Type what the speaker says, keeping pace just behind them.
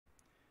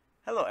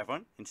Hello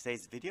everyone, in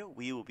today's video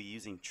we will be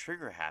using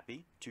Trigger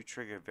Happy to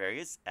trigger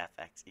various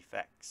FX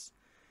effects.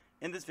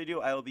 In this video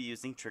I will be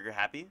using Trigger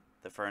Happy,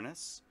 the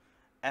Furnace,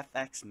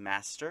 FX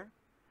Master,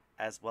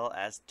 as well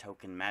as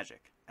Token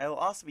Magic. I will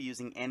also be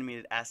using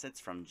animated assets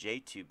from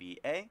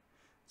J2BA,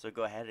 so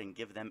go ahead and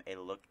give them a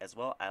look as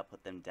well. I'll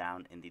put them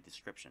down in the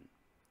description.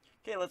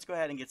 Okay, let's go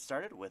ahead and get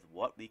started with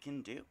what we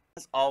can do.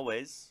 As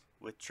always,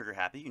 with Trigger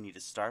Happy, you need to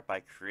start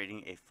by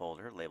creating a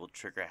folder labeled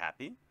Trigger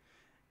Happy.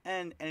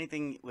 And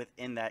anything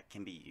within that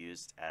can be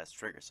used as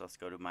triggers. So let's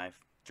go to my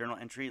journal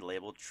entry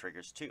labeled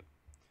triggers 2.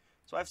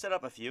 So I've set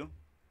up a few.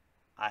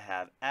 I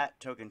have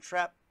token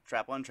trap,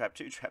 trap 1, trap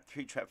 2, trap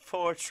 3, trap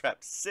 4, trap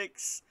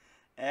 6,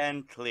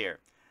 and clear.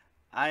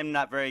 I'm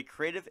not very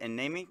creative in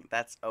naming.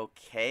 That's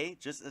okay,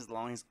 just as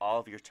long as all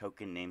of your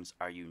token names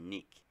are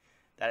unique.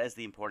 That is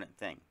the important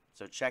thing.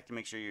 So check to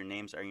make sure your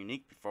names are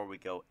unique before we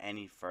go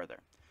any further.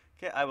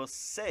 Okay, I will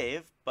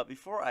save, but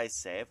before I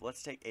save,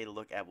 let's take a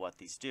look at what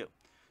these do.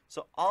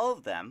 So all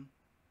of them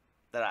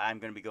that I'm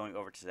going to be going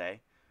over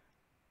today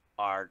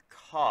are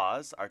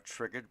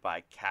triggered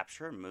by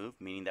capture move,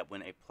 meaning that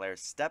when a player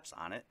steps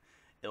on it,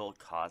 it will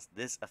cause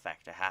this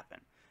effect to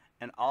happen.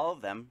 And all of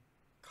them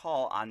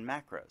call on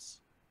macros.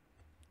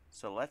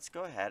 So let's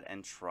go ahead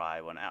and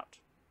try one out.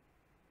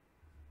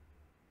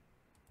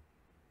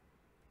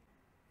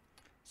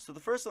 So the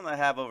first one that I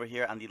have over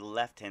here on the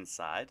left hand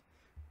side,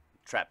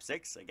 trap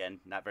 6, again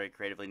not very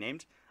creatively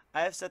named,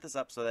 I have set this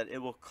up so that it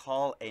will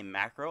call a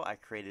macro I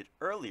created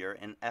earlier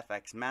in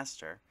FX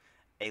Master,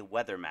 a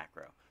weather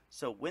macro.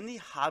 So when the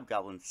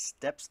hobgoblin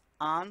steps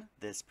on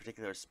this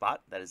particular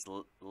spot that is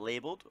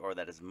labeled, or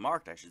that is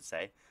marked I should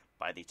say,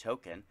 by the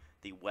token,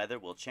 the weather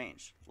will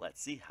change.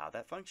 Let's see how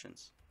that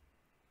functions.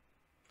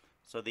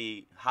 So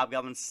the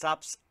hobgoblin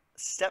steps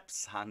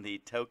on the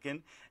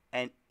token,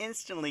 and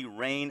instantly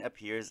rain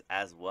appears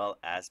as well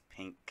as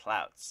pink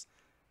clouds.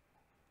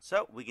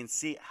 So we can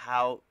see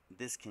how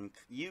this can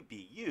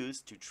be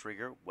used to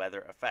trigger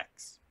weather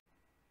effects.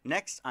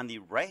 Next, on the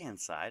right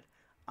hand side,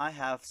 I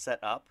have set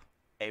up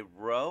a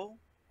row,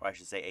 or I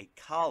should say a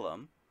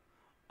column,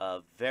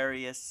 of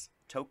various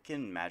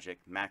token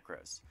magic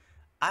macros.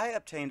 I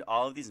obtained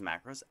all of these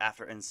macros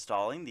after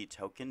installing the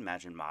token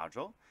magic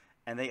module,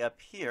 and they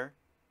appear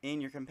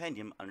in your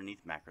compendium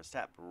underneath macros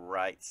tab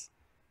right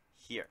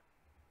here.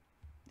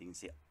 You can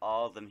see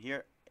all of them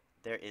here.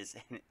 There is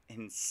an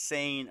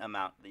insane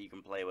amount that you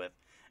can play with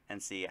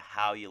and see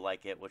how you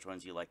like it, which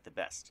ones you like the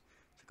best.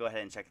 So go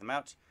ahead and check them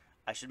out.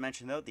 I should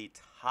mention though, the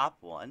top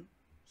one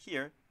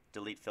here,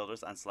 delete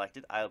filters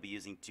unselected, I'll be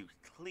using to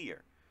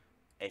clear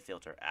a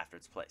filter after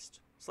it's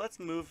placed. So let's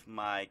move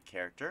my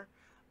character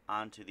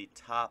onto the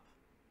top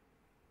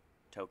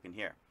token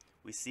here.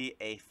 We see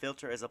a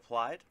filter is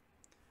applied,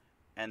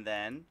 and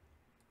then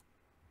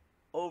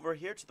over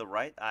here to the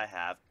right I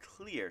have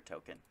clear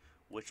token,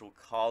 which will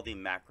call the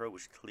macro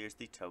which clears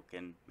the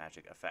token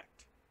magic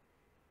effect.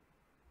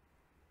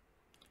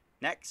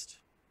 Next,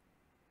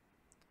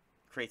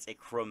 creates a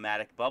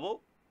chromatic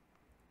bubble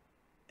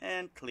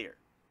and clear.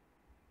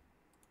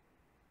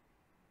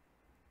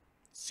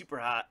 Super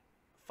hot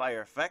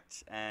fire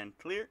effect and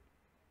clear.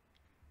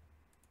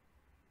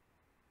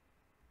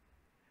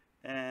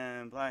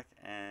 And black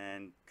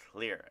and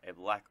clear, a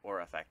black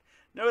aura effect.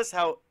 Notice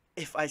how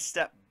if I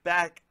step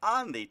back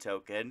on the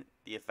token,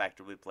 the effect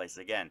will be placed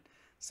again.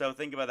 So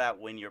think about that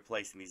when you're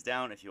placing these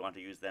down if you want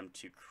to use them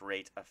to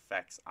create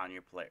effects on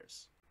your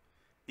players.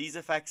 These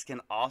effects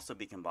can also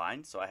be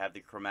combined. So I have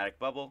the chromatic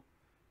bubble.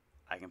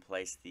 I can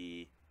place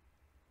the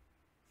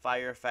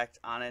fire effect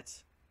on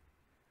it,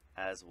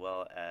 as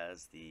well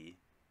as the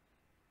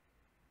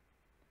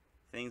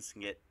things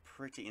can get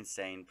pretty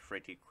insane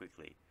pretty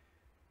quickly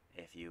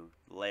if you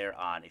layer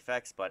on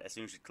effects, but as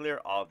soon as you clear,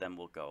 all of them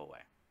will go away.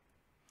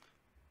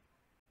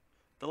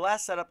 The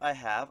last setup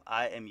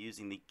I am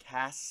using the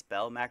cast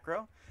spell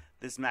macro.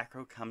 This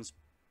macro comes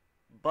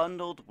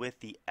bundled with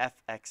the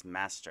FX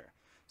Master.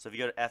 So if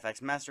you go to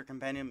FX Master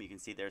Compendium, you can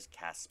see there's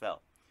cast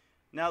spell.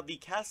 Now the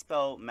cast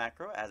spell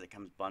macro, as it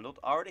comes bundled,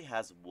 already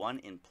has one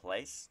in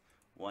place,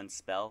 one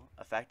spell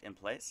effect in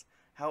place.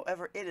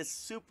 However, it is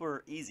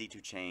super easy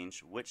to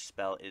change which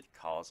spell it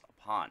calls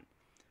upon.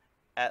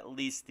 At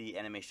least the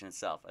animation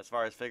itself. As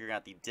far as figuring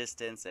out the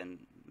distance and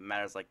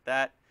matters like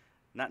that,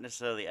 not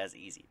necessarily as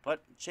easy,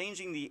 but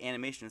changing the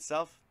animation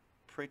itself,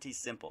 pretty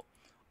simple.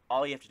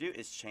 All you have to do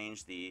is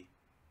change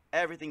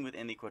everything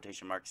within the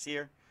quotation marks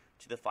here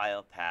to the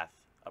file path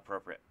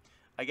appropriate.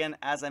 Again,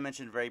 as I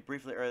mentioned very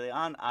briefly early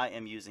on, I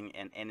am using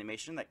an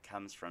animation that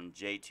comes from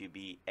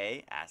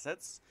J2BA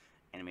Assets,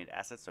 animated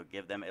assets, so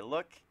give them a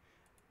look.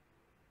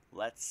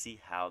 Let's see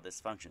how this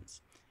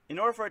functions. In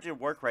order for it to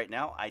work right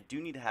now, I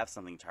do need to have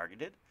something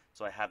targeted.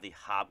 So I have the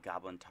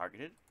hobgoblin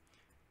targeted,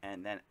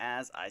 and then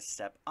as I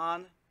step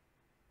on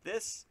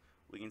this,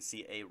 we can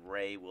see a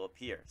ray will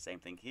appear. Same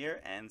thing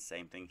here and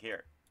same thing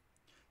here.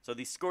 So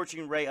the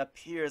scorching ray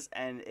appears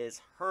and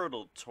is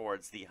hurtled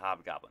towards the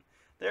hobgoblin.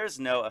 There's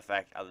no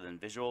effect other than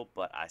visual,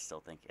 but I still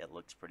think it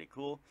looks pretty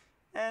cool,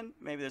 and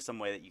maybe there's some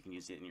way that you can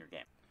use it in your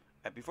game.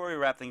 Before we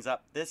wrap things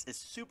up, this is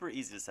super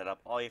easy to set up.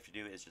 All you have to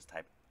do is just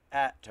type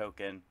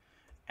 @token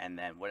and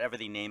then whatever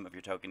the name of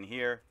your token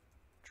here,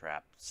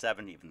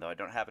 trap7, even though I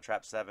don't have a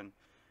trap7,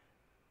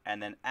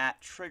 and then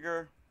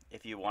 @trigger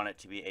if you want it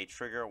to be a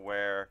trigger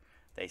where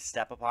they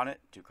step upon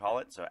it to call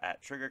it, so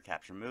 @trigger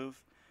capture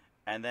move.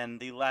 And then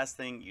the last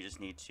thing you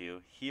just need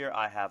to, here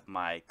I have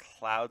my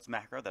clouds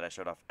macro that I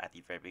showed off at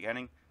the very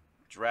beginning,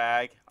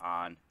 drag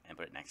on and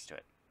put it next to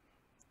it.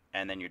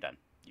 And then you're done.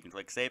 You can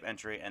click save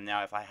entry, and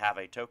now if I have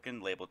a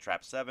token labeled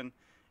trap7,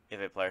 if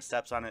a player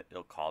steps on it,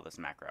 it'll call this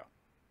macro.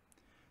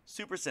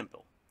 Super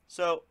simple.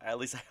 So, at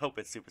least I hope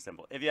it's super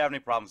simple. If you have any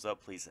problems though,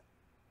 please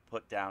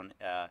put down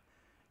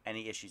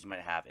any issues you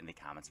might have in the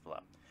comments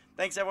below.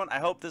 Thanks everyone, I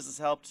hope this has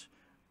helped.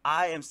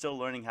 I am still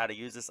learning how to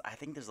use this. I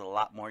think there's a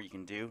lot more you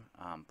can do,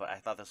 but I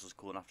thought this was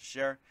cool enough to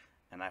share,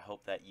 and I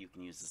hope that you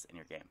can use this in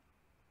your game.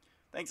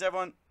 Thanks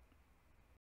everyone.